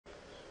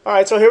All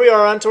right, so here we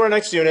are on to our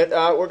next unit.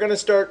 We're going to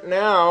start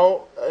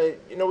now.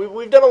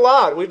 We've done a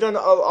lot. We've done a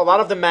lot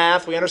of the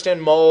math. We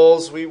understand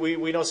moles. We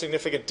know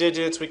significant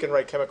digits. We can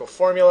write chemical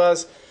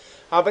formulas.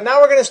 But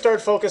now we're going to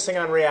start focusing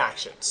on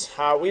reactions.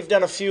 We've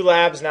done a few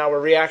labs now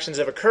where reactions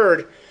have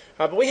occurred,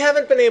 but we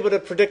haven't been able to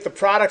predict the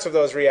products of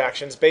those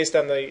reactions based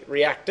on the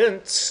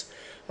reactants,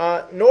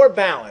 nor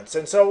balance.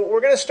 And so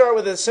we're going to start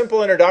with a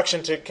simple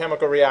introduction to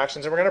chemical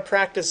reactions, and we're going to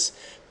practice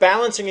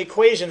balancing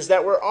equations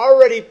that were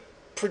already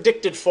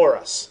predicted for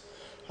us.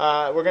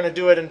 We're going to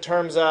do it in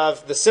terms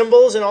of the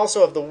symbols and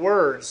also of the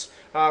words.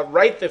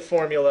 Write the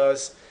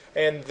formulas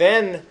and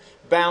then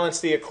balance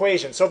the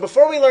equation. So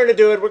before we learn to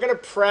do it, we're going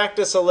to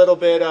practice a little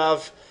bit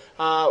of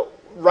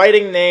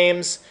writing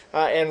names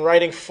and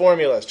writing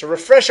formulas to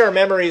refresh our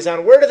memories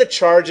on where do the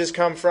charges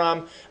come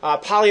from,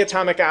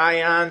 polyatomic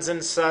ions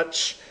and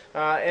such,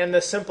 and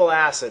the simple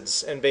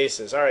acids and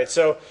bases. All right,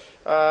 so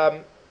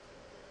I'm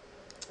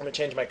going to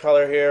change my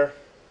color here.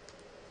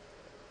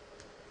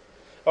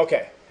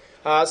 Okay,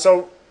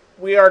 so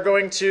we are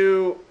going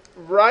to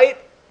write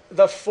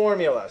the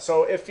formula.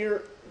 So if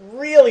you're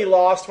really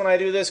lost when I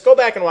do this, go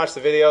back and watch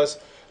the videos.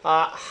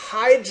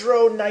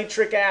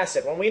 Hydronitric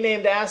acid. When we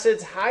named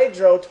acids,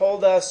 hydro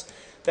told us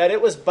that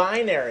it was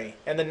binary,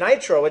 and the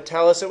nitro would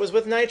tell us it was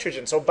with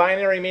nitrogen. So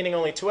binary meaning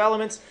only two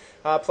elements,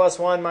 plus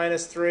 1,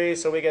 minus 3,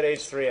 so we get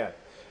H3N.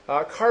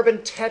 Carbon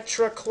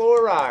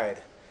tetrachloride.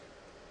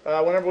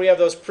 Whenever we have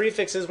those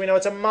prefixes, we know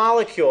it's a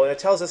molecule, and it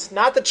tells us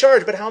not the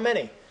charge, but how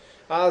many.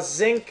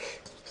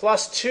 Zinc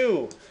plus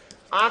 2,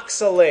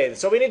 oxalate.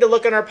 So we need to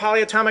look at our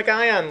polyatomic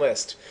ion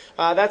list.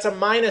 That's a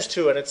minus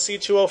 2, and it's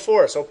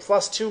C2O4, so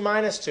plus 2,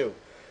 minus 2.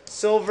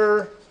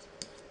 Silver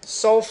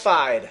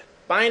sulfide,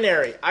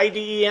 binary,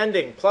 IDE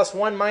ending, plus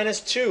 1, minus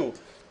 2.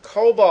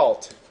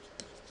 Cobalt,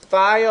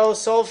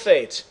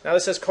 thiosulfate. Now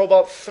this says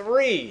cobalt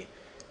 3,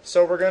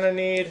 so we're going to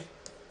need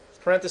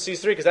parentheses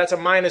 3, because that's a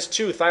minus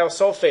 2.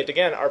 Thiosulfate,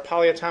 again, our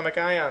polyatomic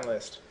ion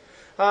list.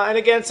 And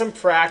again, some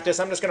practice.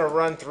 I'm just going to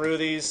run through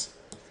these.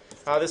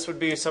 This would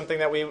be something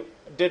that we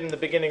did in the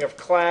beginning of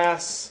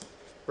class.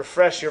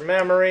 Refresh your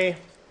memory.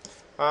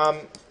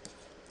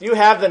 You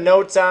have the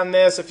notes on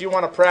this if you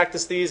want to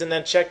practice these and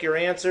then check your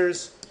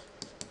answers.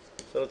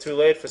 It's a little too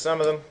late for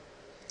some of them.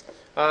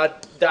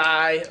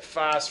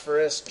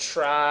 Diphosphorus,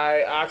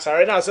 trioxide. All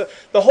right, now, so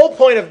the whole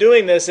point of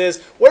doing this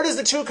is, where does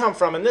the 2 come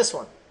from in this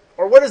one?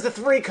 Or where does the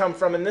 3 come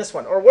from in this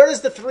one? Or where does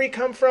the 3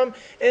 come from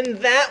in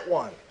that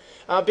one?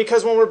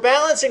 Because when we're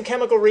balancing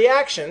chemical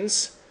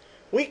reactions,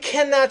 we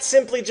cannot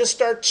simply just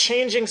start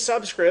changing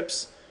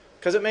subscripts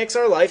because it makes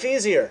our life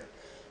easier.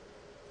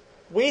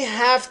 We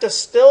have to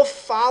still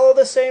follow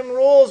the same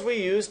rules we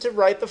use to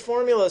write the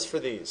formulas for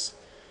these.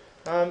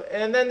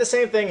 And then the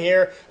same thing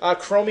here,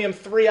 chromium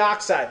 3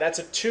 oxide. That's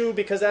a 2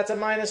 because that's a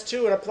minus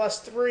 2 and a plus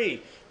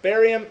 3.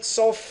 Barium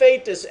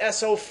sulfate is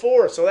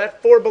SO4, so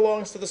that 4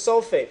 belongs to the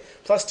sulfate.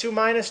 Plus 2,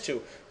 minus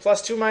 2.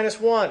 Plus 2, minus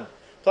 1.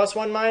 Plus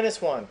 1,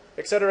 minus 1,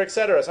 etc.,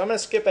 etc. So I'm going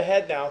to skip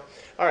ahead now.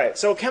 All right,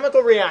 so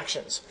chemical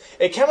reactions.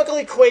 A chemical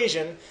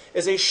equation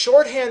is a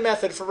shorthand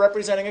method for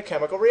representing a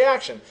chemical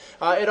reaction.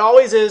 It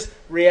always is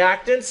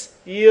reactants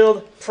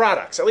yield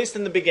products, at least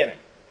in the beginning.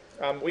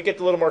 We get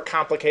a little more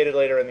complicated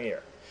later in the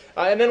year.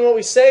 And then what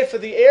we say for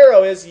the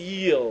arrow is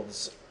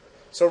yields.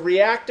 So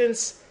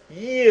reactants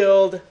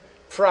yield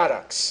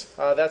products.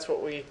 That's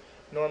what we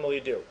normally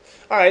do.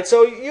 All right,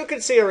 so you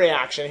can see a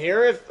reaction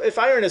here. If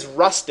iron is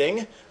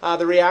rusting,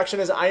 the reaction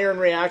is iron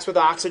reacts with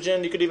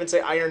oxygen. You could even say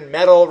iron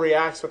metal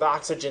reacts with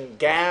oxygen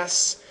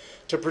gas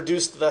to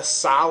produce the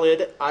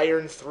solid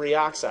iron 3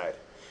 oxide.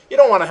 You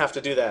don't want to have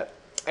to do that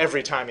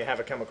every time you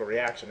have a chemical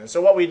reaction. And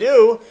so what we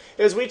do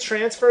is we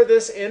transfer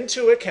this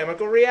into a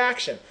chemical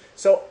reaction.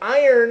 So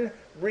iron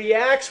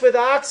reacts with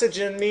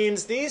oxygen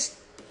means these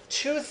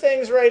 2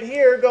 things right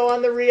here go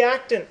on the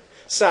reactant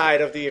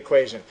side of the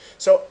equation.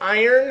 So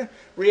iron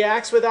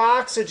reacts with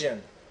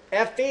oxygen.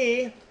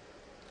 Fe,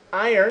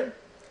 iron,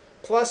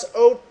 plus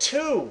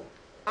O2,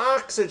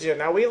 oxygen.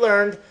 Now we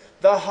learned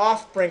the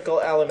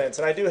Hofbrinkel elements,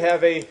 and I do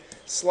have a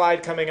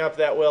slide coming up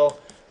that will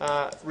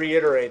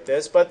reiterate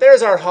this. But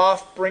there's our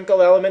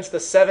Hofbrinkel elements,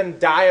 the 7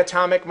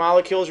 diatomic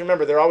molecules.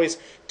 Remember, they're always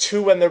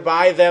 2 when they're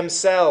by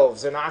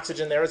themselves, and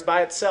oxygen there is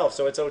by itself,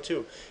 so it's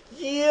O2.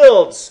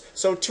 Yields,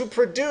 so to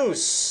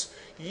produce,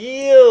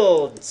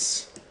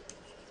 yields.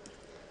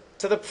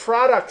 To the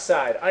product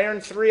side,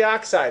 iron 3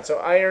 oxide, so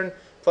iron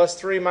plus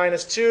 3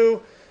 minus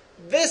 2.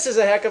 This is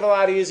a heck of a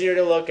lot easier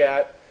to look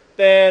at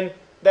than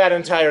that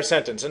entire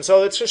sentence. And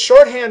so it's a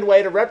shorthand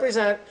way to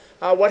represent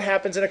what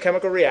happens in a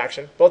chemical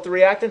reaction, both the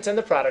reactants and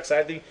the product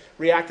side. The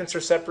reactants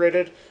are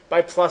separated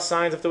by plus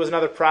signs. If there was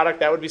another product,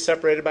 that would be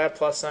separated by a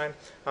plus sign.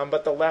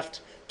 But the left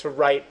to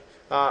right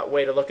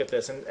way to look at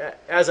this. And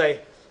as I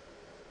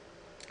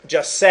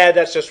just said,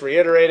 that's just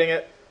reiterating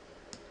it.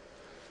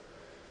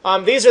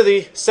 These are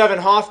the 7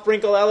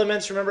 Hofbrinkel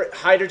elements. Remember,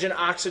 hydrogen,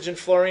 oxygen,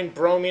 fluorine,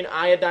 bromine,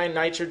 iodine,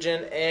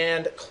 nitrogen,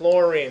 and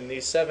chlorine.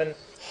 These 7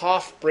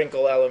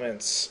 Hofbrinkel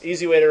elements.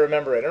 Easy way to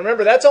remember it. And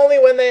remember, that's only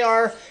when they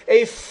are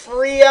a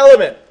free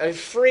element. A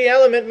free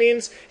element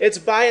means it's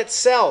by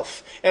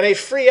itself. And a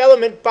free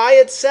element by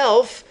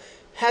itself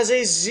has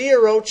a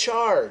zero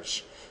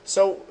charge.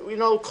 So,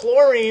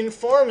 chlorine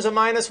forms a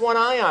 -1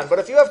 ion. But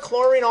if you have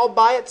chlorine all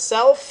by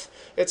itself,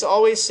 it's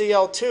always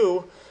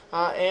Cl2,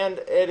 and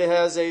it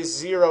has a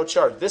zero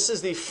charge. This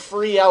is the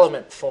free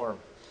element form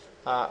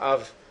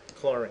of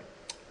chlorine.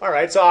 All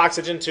right, so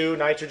oxygen, 2,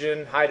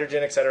 nitrogen,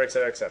 hydrogen, etc.,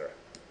 etc., etc.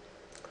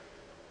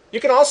 You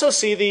can also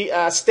see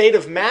the state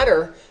of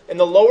matter in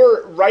the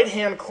lower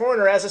right-hand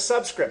corner as a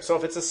subscript. So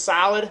if it's a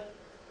solid,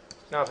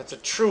 now if it's a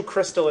true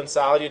crystalline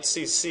solid, you'd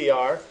see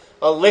Cr.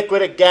 A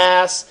liquid, a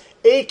gas.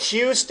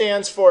 AQ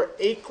stands for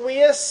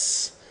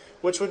aqueous,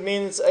 which would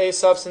mean a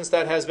substance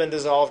that has been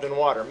dissolved in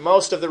water.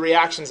 Most of the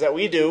reactions that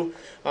we do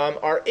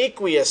are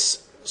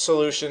aqueous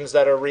solutions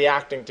that are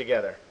reacting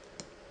together.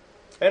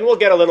 And we'll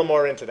get a little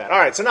more into that. All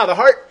right, so now the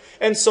heart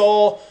and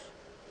soul,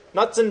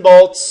 nuts and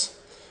bolts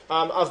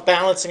of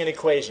balancing an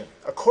equation.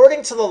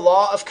 According to the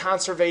law of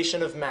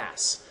conservation of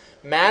mass,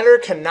 matter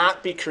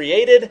cannot be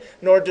created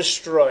nor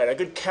destroyed. A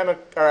good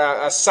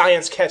a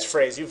science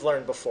catchphrase you've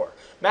learned before.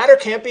 Matter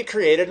can't be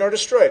created nor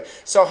destroyed.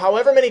 So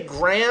however many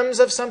grams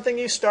of something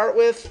you start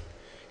with,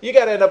 you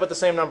got to end up with the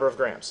same number of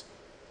grams.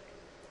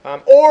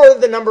 Or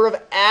the number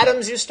of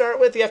atoms you start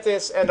with, you have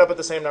to end up with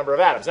the same number of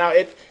atoms. Now,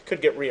 it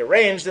could get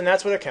rearranged, and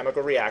that's what a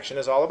chemical reaction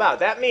is all about.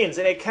 That means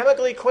in a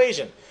chemical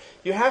equation,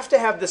 you have to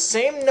have the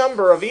same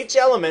number of each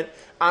element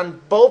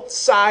on both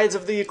sides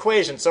of the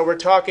equation. So we're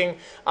talking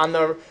on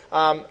the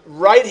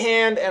right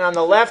hand and on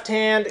the left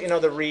hand,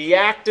 the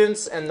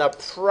reactants and the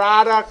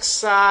product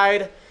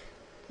side.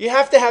 You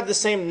have to have the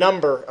same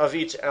number of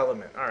each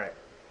element. All right.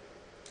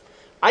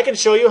 I can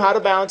show you how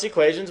to balance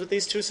equations with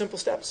these two simple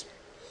steps.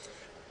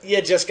 You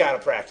just got to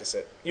practice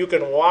it. You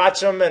can watch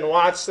them and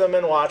watch them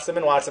and watch them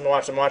and watch them and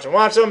watch them and watch them and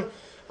watch them.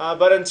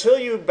 But until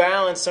you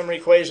balance some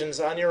equations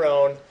on your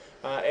own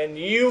and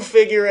you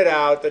figure it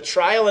out, the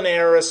trial and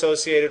error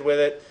associated with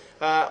it,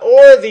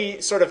 or the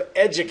sort of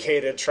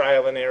educated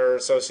trial and error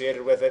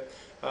associated with it,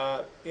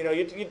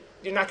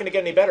 you're not going to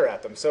get any better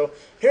at them. So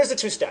here's the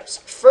two steps.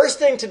 First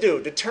thing to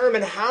do,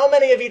 determine how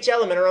many of each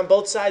element are on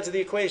both sides of the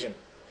equation.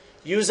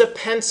 Use a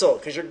pencil,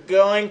 because you're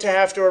going to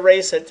have to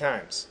erase at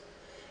times.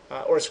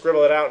 Or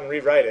scribble it out and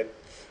rewrite it.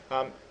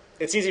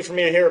 It's easy for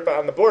me to hear it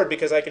on the board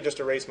because I can just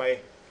erase my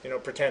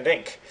pretend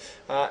ink.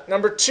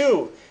 Number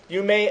 2,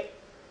 you may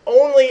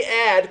only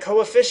add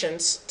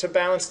coefficients to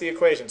balance the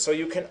equation. So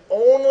you can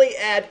only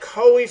add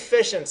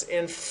coefficients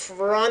in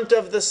front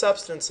of the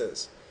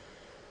substances.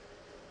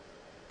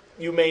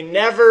 You may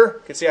never,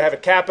 you can see I have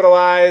it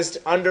capitalized,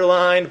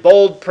 underlined,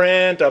 bold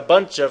print, a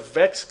bunch of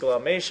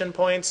exclamation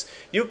points.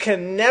 You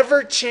can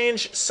never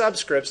change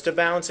subscripts to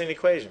balance an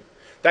equation.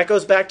 That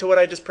goes back to what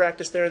I just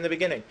practiced there in the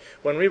beginning.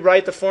 When we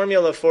write the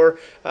formula for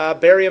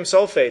barium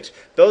sulfate,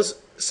 those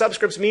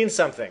subscripts mean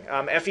something.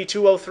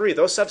 Fe2O3,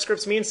 those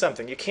subscripts mean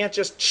something. You can't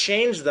just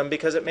change them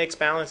because it makes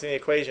balancing the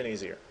equation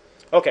easier.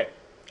 Okay,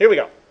 here we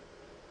go.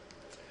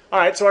 All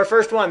right, so our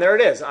first one, there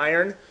it is.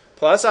 Iron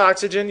plus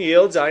oxygen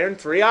yields iron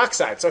 3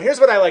 oxide. So here's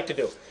what I like to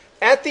do.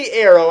 At the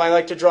arrow, I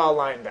like to draw a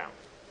line down.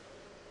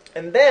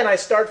 And then I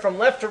start from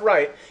left to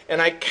right, and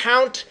I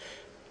count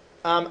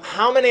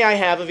how many I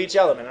have of each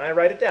element, and I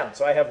write it down.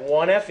 So I have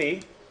 1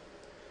 Fe,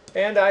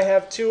 and I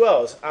have 2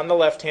 O's on the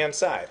left-hand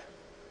side.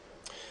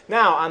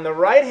 Now, on the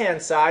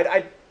right-hand side,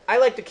 I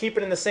like to keep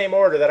it in the same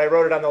order that I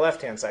wrote it on the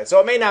left-hand side. So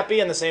it may not be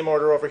in the same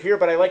order over here,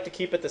 but I like to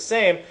keep it the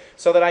same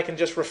so that I can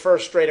just refer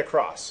straight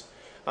across.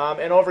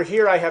 And over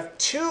here, I have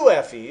 2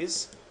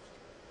 Fe's,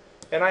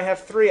 and I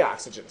have 3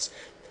 oxygens.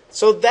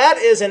 So that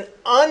is an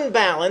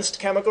unbalanced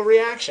chemical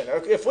reaction.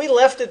 If we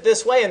left it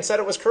this way and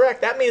said it was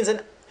correct, that means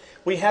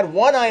we had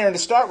 1 iron to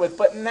start with,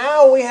 but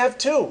now we have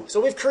 2. So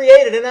we've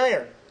created an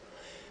iron.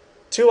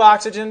 2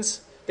 oxygens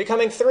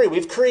becoming 3.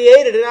 We've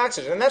created an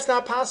oxygen, and that's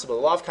not possible.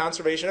 The law of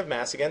conservation of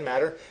mass, again,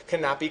 matter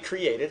cannot be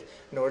created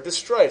nor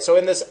destroyed. So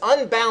in this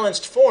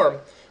unbalanced form,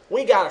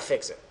 we got to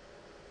fix it.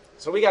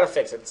 So we got to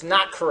fix it. It's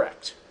not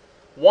correct.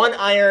 1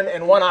 iron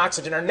and 1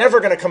 oxygen are never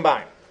going to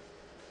combine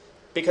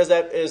because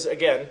that is,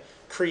 again,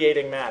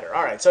 creating matter.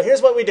 All right, so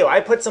here's what we do. I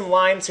put some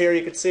lines here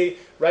you could see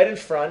right in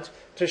front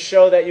to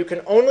show that you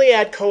can only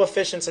add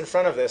coefficients in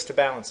front of this to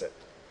balance it.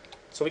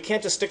 So we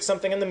can't just stick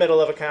something in the middle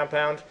of a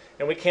compound,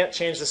 and we can't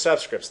change the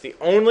subscripts. The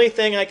only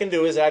thing I can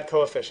do is add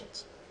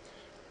coefficients.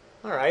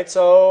 All right,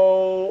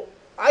 so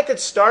I could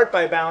start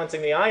by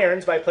balancing the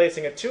irons by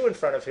placing a 2 in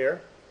front of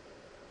here,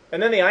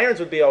 and then the irons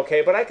would be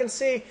okay, but I can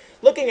see,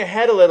 looking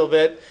ahead a little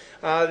bit,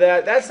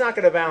 that that's not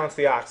going to balance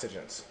the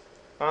oxygens.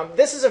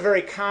 This is a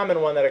very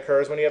common one that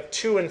occurs when you have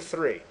 2 and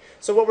 3.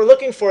 So what we're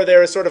looking for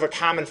there is sort of a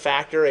common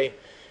factor, a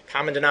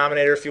common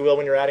denominator, if you will,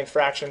 when you're adding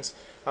fractions.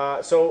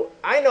 So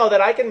I know that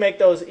I can make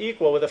those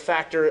equal with a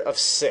factor of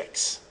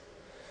 6.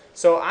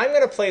 So I'm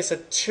going to place a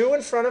 2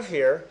 in front of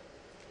here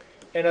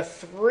and a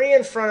 3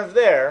 in front of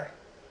there.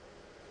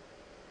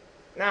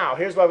 Now,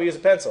 here's why we use a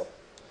pencil.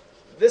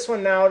 This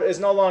one now is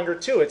no longer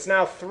 2. It's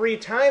now 3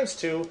 times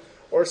 2,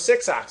 or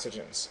 6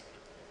 oxygens.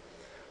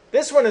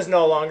 This one is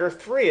no longer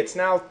 3. It's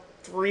now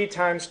 3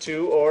 times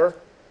 2, or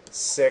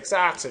 6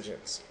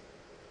 oxygens.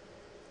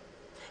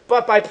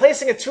 But by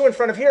placing a 2 in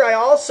front of here, I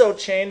also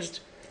changed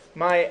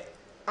my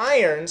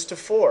irons to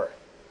 4.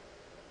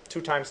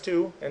 2 times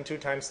 2 and 2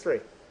 times 3.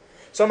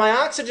 So my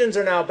oxygens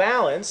are now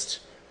balanced,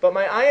 but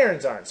my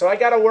irons aren't. So I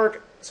got to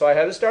work. So I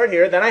had to start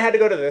here. Then I had to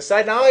go to this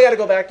side. Now I got to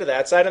go back to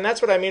that side. And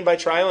that's what I mean by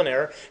trial and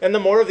error. And the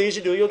more of these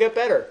you do, you'll get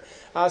better.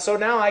 So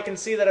now I can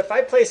see that if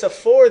I place a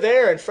 4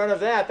 there in front of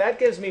that, that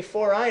gives me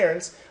 4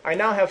 irons. I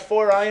now have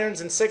 4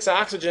 irons and 6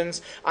 oxygens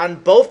on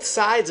both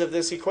sides of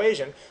this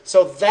equation.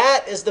 So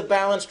that is the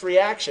balanced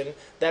reaction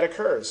that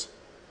occurs.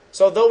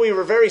 So though we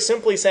were very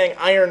simply saying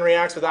iron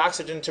reacts with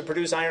oxygen to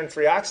produce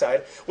iron-3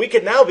 oxide, we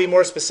could now be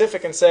more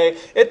specific and say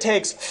it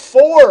takes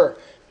 4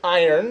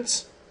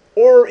 irons,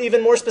 or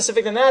even more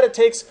specific than that, it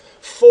takes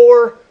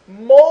 4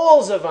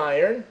 moles of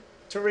iron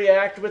to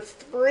react with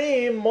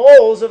 3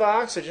 moles of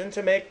oxygen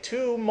to make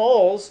 2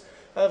 moles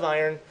of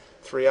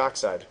iron-3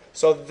 oxide.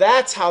 So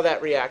that's how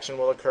that reaction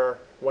will occur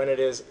when it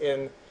is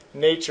in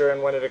nature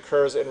and when it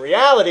occurs in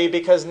reality,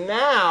 because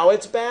now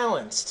it's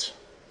balanced.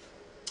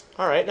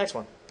 All right, next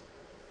one.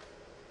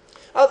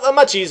 A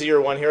much easier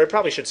one here. I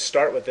probably should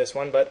start with this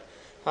one, but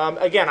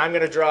again, I'm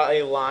going to draw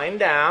a line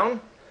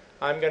down.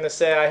 I'm going to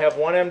say I have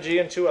 1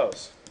 mg and 2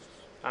 O's.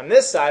 On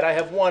this side, I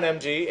have 1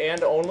 mg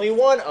and only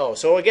 1 O.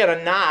 So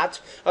again,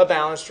 not a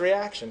balanced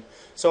reaction.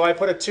 So I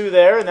put a 2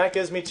 there, and that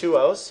gives me 2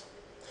 O's.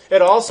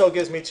 It also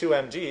gives me 2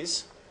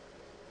 mg's.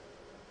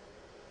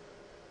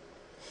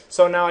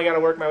 So now I got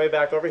to work my way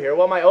back over here.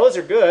 Well, my O's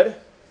are good,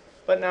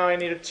 but now I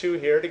need a 2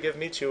 here to give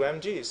me 2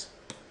 mg's.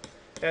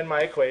 And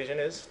my equation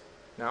is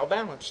now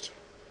balanced.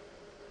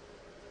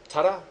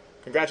 Ta-da!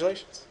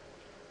 Congratulations.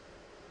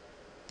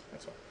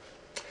 Next one.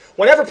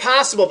 Whenever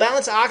possible,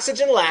 balance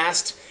oxygen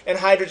last and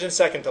hydrogen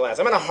second to last.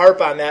 I'm going to harp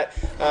on that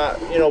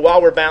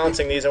while we're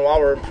balancing these and while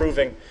we're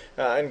improving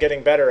and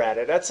getting better at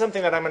it. That's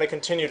something that I'm going to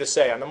continue to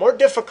say. On the more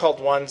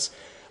difficult ones,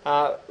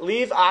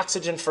 leave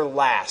oxygen for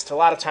last. A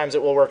lot of times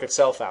it will work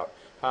itself out.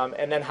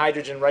 And then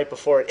hydrogen right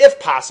before it, if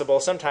possible.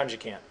 Sometimes you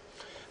can't.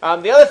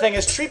 The other thing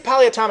is treat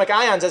polyatomic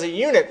ions as a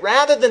unit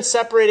rather than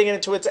separating it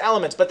into its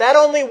elements. But that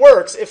only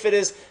works if it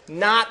is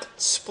not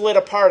split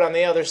apart on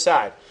the other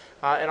side.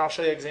 And I'll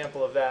show you an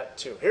example of that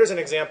too. Here's an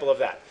example of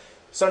that.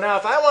 So now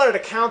if I wanted to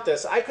count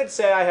this, I could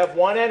say I have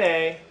 1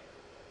 Na,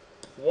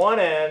 1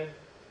 N,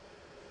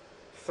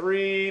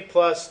 3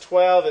 plus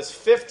 12 is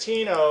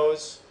 15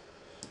 O's,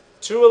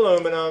 2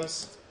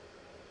 aluminums,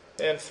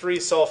 and 3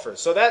 sulfurs.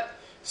 So that's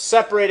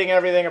separating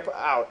everything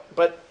out.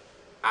 But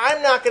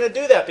I'm not going to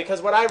do that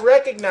because what I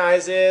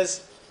recognize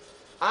is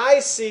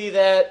I see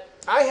that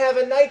I have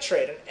a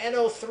nitrate, an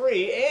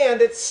NO3,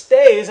 and it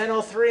stays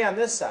NO3 on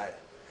this side.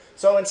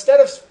 So instead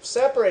of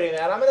separating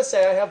that, I'm going to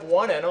say I have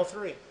 1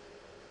 NO3.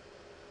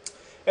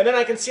 And then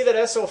I can see that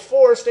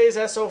SO4 stays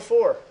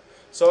SO4.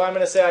 So I'm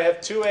going to say I have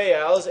 2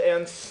 ALs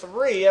and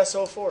 3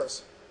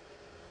 SO4s.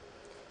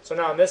 So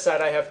now on this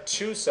side I have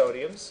 2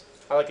 sodiums.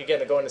 I like, again,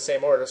 to go in the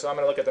same order, so I'm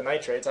going to look at the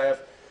nitrates. I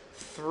have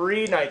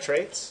 3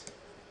 nitrates,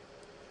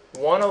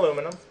 1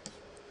 aluminum,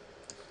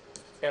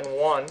 and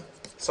 1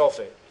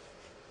 sulfate.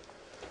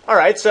 All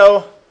right,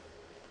 so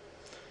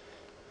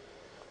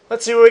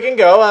let's see where we can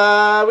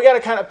go. We got to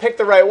kind of pick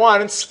the right one.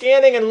 And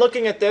scanning and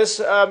looking at this,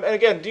 and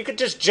again, you could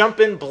just jump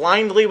in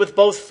blindly with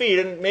both feet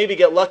and maybe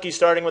get lucky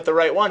starting with the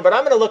right one. But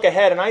I'm going to look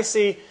ahead, and I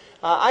see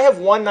I have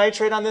 1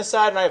 nitrate on this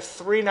side, and I have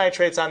 3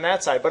 nitrates on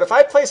that side. But if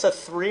I place a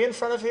 3 in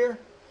front of here,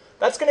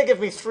 that's going to give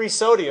me 3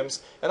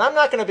 sodiums, and I'm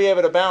not going to be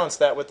able to balance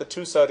that with the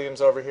 2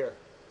 sodiums over here.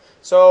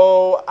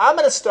 So I'm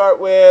going to start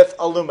with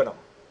aluminum.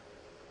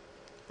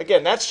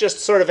 Again, that's just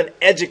sort of an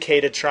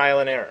educated trial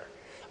and error,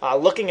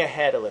 looking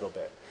ahead a little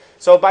bit.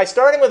 So by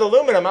starting with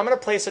aluminum, I'm going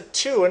to place a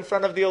 2 in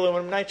front of the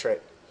aluminum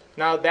nitrate.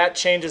 Now that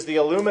changes the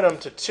aluminum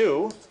to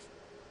 2,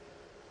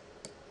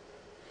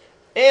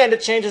 and it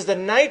changes the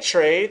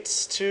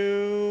nitrates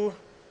to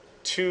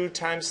 2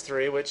 times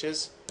 3, which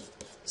is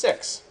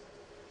 6.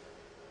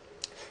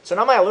 So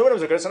now my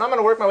aluminums are good, so now I'm going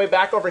to work my way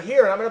back over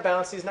here, and I'm going to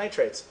balance these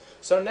nitrates.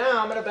 So now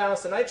I'm going to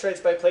balance the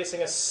nitrates by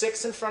placing a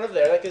 6 in front of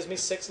there. That gives me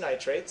 6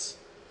 nitrates.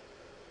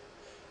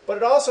 But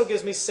it also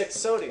gives me 6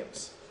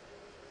 sodiums.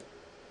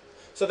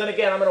 So then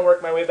again, I'm going to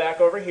work my way back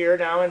over here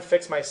now and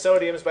fix my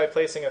sodiums by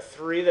placing a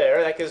 3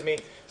 there. That gives me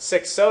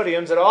 6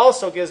 sodiums. It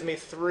also gives me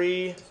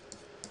 3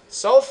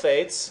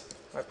 sulfates.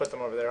 I put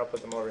them over there. I'll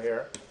put them over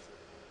here.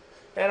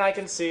 And I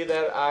can see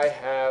that I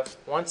have,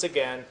 once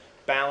again,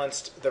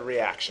 balanced the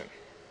reaction.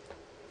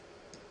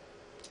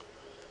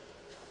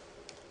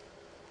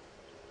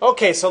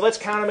 Okay, so let's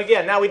count them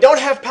again. Now, we don't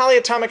have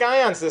polyatomic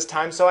ions this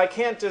time, so I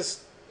can't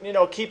just,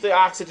 keep the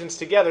oxygens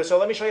together. So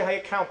let me show you how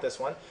you count this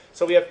one.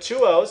 So we have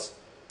 2 O's,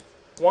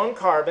 1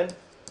 carbon,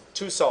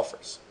 2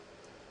 sulfurs.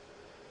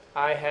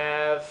 I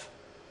have,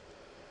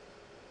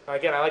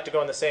 again, I like to go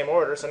in the same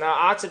order. So now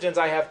oxygens,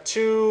 I have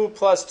 2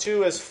 plus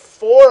 2 is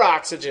 4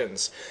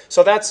 oxygens.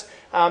 So that's,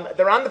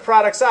 they're on the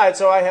product side,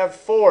 so I have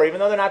 4. Even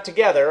though they're not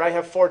together, I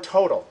have 4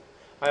 total.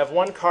 I have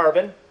 1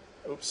 carbon.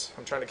 Oops,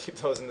 I'm trying to keep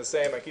those in the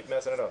same. I keep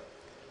messing it up.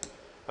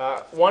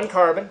 1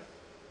 carbon,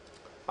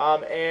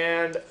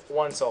 and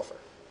 1 sulfur.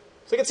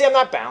 So you can see I'm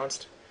not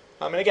balanced.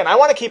 And again, I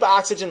want to keep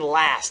oxygen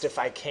last if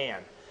I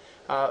can,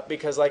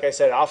 because like I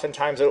said,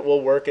 oftentimes it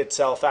will work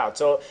itself out.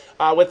 So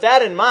with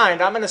that in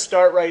mind, I'm going to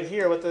start right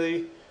here with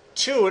the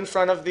 2 in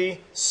front of the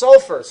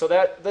sulfur, so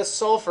that the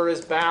sulfur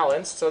is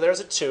balanced. So there's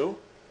a 2.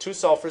 2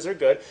 sulfurs are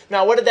good.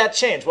 Now, what did that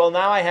change? Well,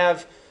 now I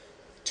have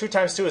 2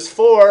 times 2 is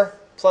 4,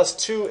 plus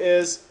 2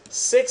 is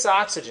 6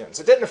 oxygens.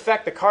 It didn't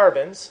affect the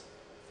carbons.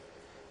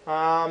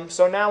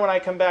 So now when I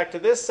come back to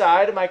this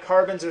side, my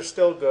carbons are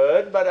still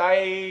good, but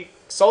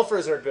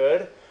sulfurs are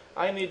good.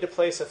 I need to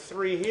place a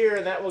 3 here,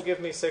 and that will give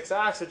me 6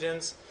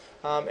 oxygens,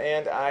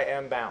 and I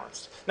am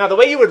balanced. Now, the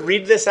way you would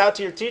read this out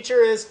to your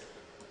teacher is,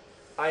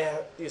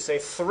 you say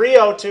 3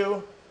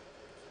 O2,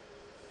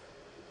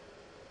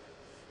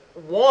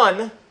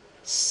 1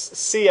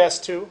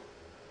 CS2,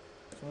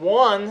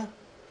 1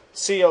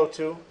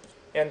 CO2,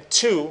 and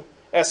 2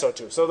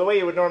 SO2. So the way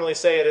you would normally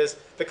say it is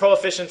the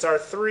coefficients are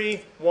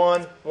 3,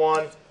 1,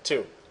 1,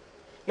 2.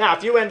 Now,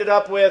 if you ended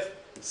up with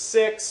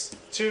 6,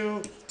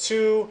 2,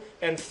 2,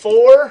 and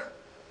 4,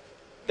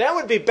 that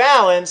would be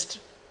balanced,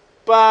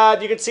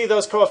 but you can see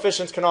those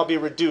coefficients can all be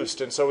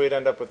reduced, and so we'd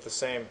end up with the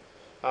same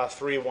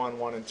 3, 1,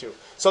 1, and 2.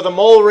 So the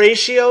mole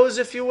ratios,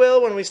 if you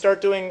will, when we start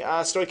doing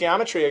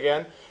stoichiometry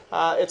again,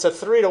 it's a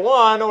 3 to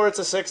 1, or it's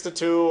a 6 to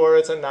 2, or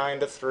it's a 9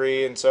 to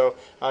 3, and so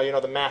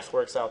the math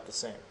works out the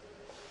same.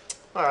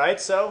 All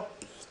right, so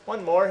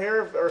one more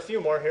here, or a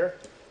few more here.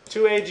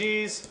 2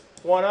 AGs,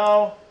 1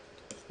 O,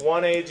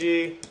 1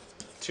 AG,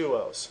 2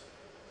 O's.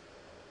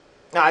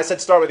 Now, I said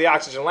start with the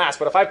oxygen last,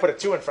 but if I put a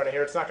 2 in front of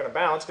here, it's not going to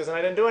balance because then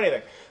I didn't do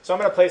anything. So I'm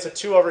going to place a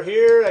 2 over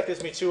here. That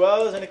gives me 2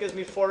 O's, and it gives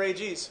me 4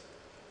 AGs.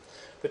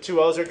 The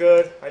 2 O's are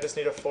good. I just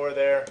need a 4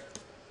 there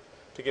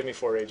to give me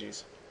 4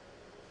 AGs.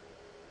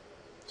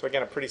 So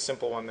again, a pretty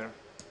simple one there.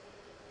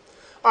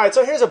 All right,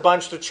 so here's a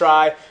bunch to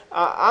try.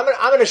 I'm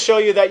going to show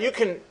you that you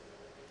can,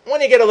 when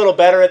you get a little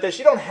better at this,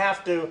 you don't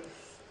have to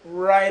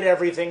write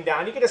everything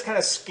down. You can just kind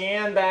of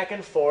scan back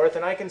and forth,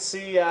 and I can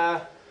see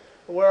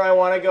where I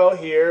want to go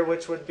here,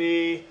 which would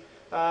be,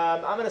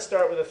 I'm going to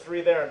start with a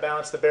 3 there and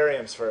balance the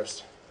bariums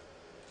first.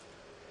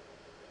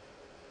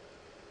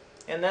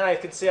 And then I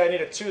can see I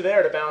need a 2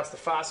 there to balance the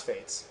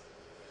phosphates.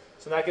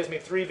 So that gives me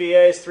 3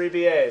 BAs, 3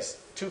 BAs,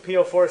 2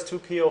 PO4s, 2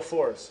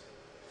 PO4s.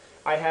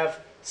 I have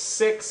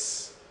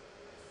 6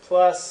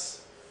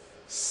 plus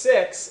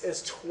 6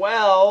 is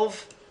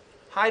 12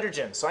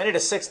 hydrogens. So I need a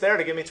 6 there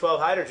to give me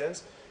 12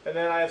 hydrogens. And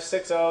then I have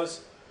 6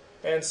 O's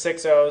and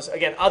 6 O's,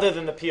 again, other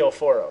than the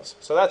PO4Os.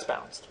 So that's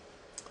balanced.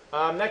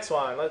 Next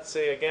one, let's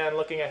see, again,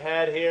 looking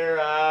ahead here.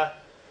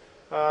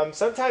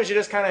 Sometimes you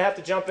just kind of have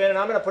to jump in, and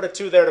I'm going to put a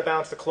 2 there to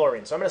balance the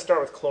chlorine. So I'm going to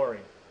start with chlorine.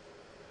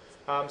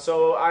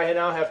 So I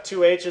now have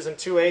 2 H's and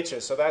 2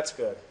 H's, so that's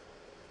good.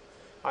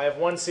 I have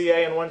 1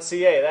 Ca and 1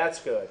 Ca, that's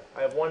good.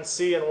 I have 1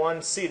 C and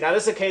 1 C. Now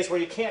this is a case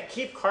where you can't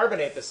keep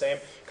carbonate the same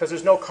because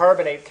there's no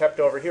carbonate kept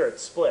over here.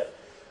 It's split.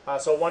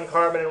 So 1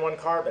 carbon and 1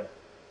 carbon.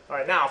 All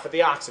right, now for the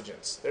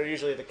oxygens. They're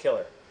usually the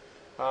killer.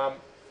 I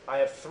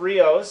have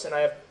 3 O's and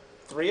I have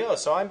 3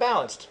 O's, so I'm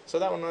balanced. So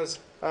that one was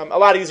a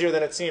lot easier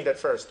than it seemed at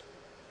first.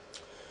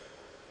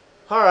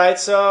 All right,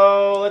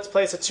 so let's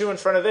place a 2 in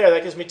front of there.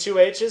 That gives me 2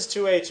 H's,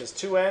 2 H's,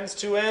 2 N's,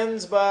 2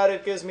 N's, but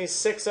it gives me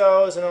 6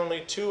 O's and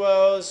only 2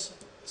 O's.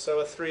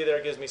 So a 3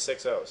 there gives me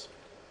 6 O's.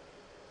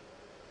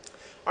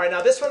 All right,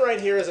 now this one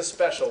right here is a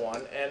special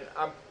one, and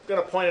I'm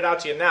going to point it out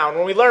to you now. And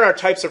when we learn our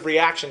types of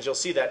reactions, you'll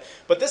see that.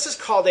 But this is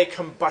called a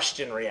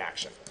combustion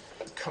reaction.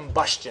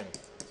 Combustion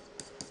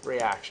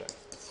reaction.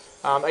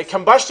 A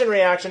combustion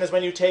reaction is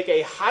when you take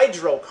a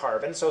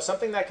hydrocarbon, so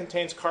something that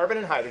contains carbon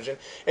and hydrogen,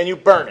 and you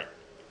burn it.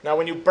 Now,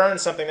 when you burn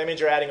something, that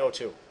means you're adding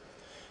O2.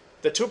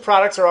 The two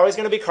products are always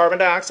going to be carbon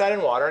dioxide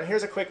and water, and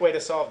here's a quick way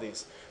to solve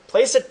these.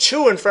 Place a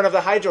 2 in front of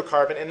the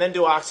hydrocarbon and then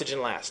do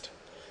oxygen last.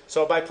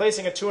 So by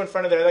placing a 2 in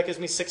front of there, that gives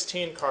me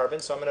 16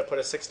 carbons. So I'm going to put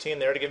a 16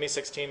 there to give me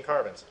 16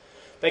 carbons.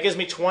 That gives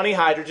me 20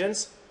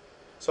 hydrogens.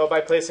 So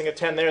by placing a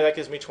 10 there, that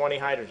gives me 20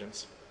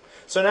 hydrogens.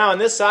 So now on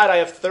this side, I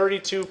have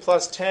 32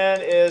 plus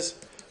 10 is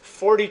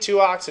 42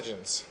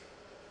 oxygens.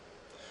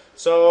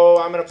 So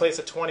I'm going to place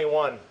a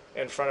 21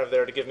 in front of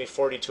there to give me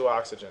 42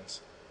 oxygens.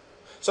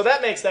 So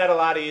that makes that a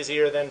lot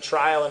easier than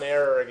trial and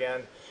error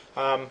again.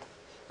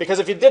 Because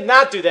if you did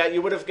not do that,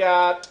 you would have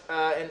got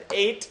an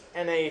 8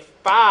 and a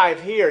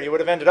 5 here. You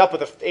would have ended up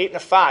with an 8 and a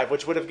 5,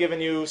 which would have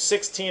given you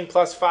 16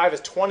 plus 5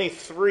 is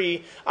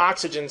 23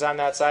 oxygens on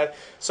that side.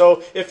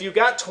 So if you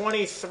got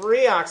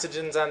 23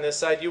 oxygens on this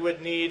side, you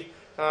would need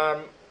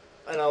an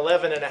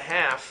 11 and a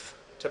half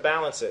to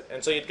balance it.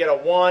 And so you'd get a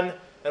 1,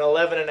 an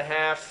 11 and a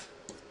half,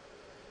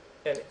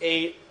 an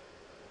 8,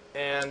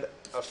 and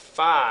a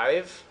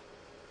 5.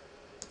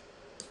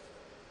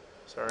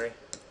 Sorry.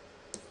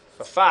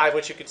 A 5,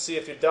 which you can see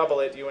if you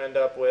double it, you end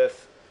up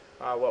with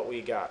what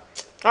we got.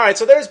 All right,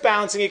 so there's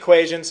balancing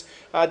equations.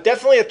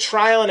 Definitely a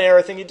trial and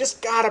error thing. You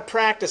just got to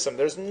practice them.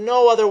 There's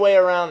no other way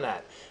around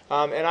that.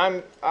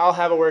 And I'll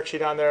have a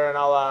worksheet on there, and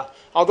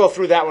I'll go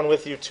through that one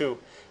with you too.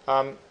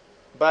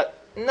 But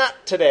not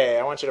today.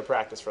 I want you to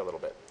practice for a little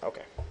bit.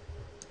 Okay.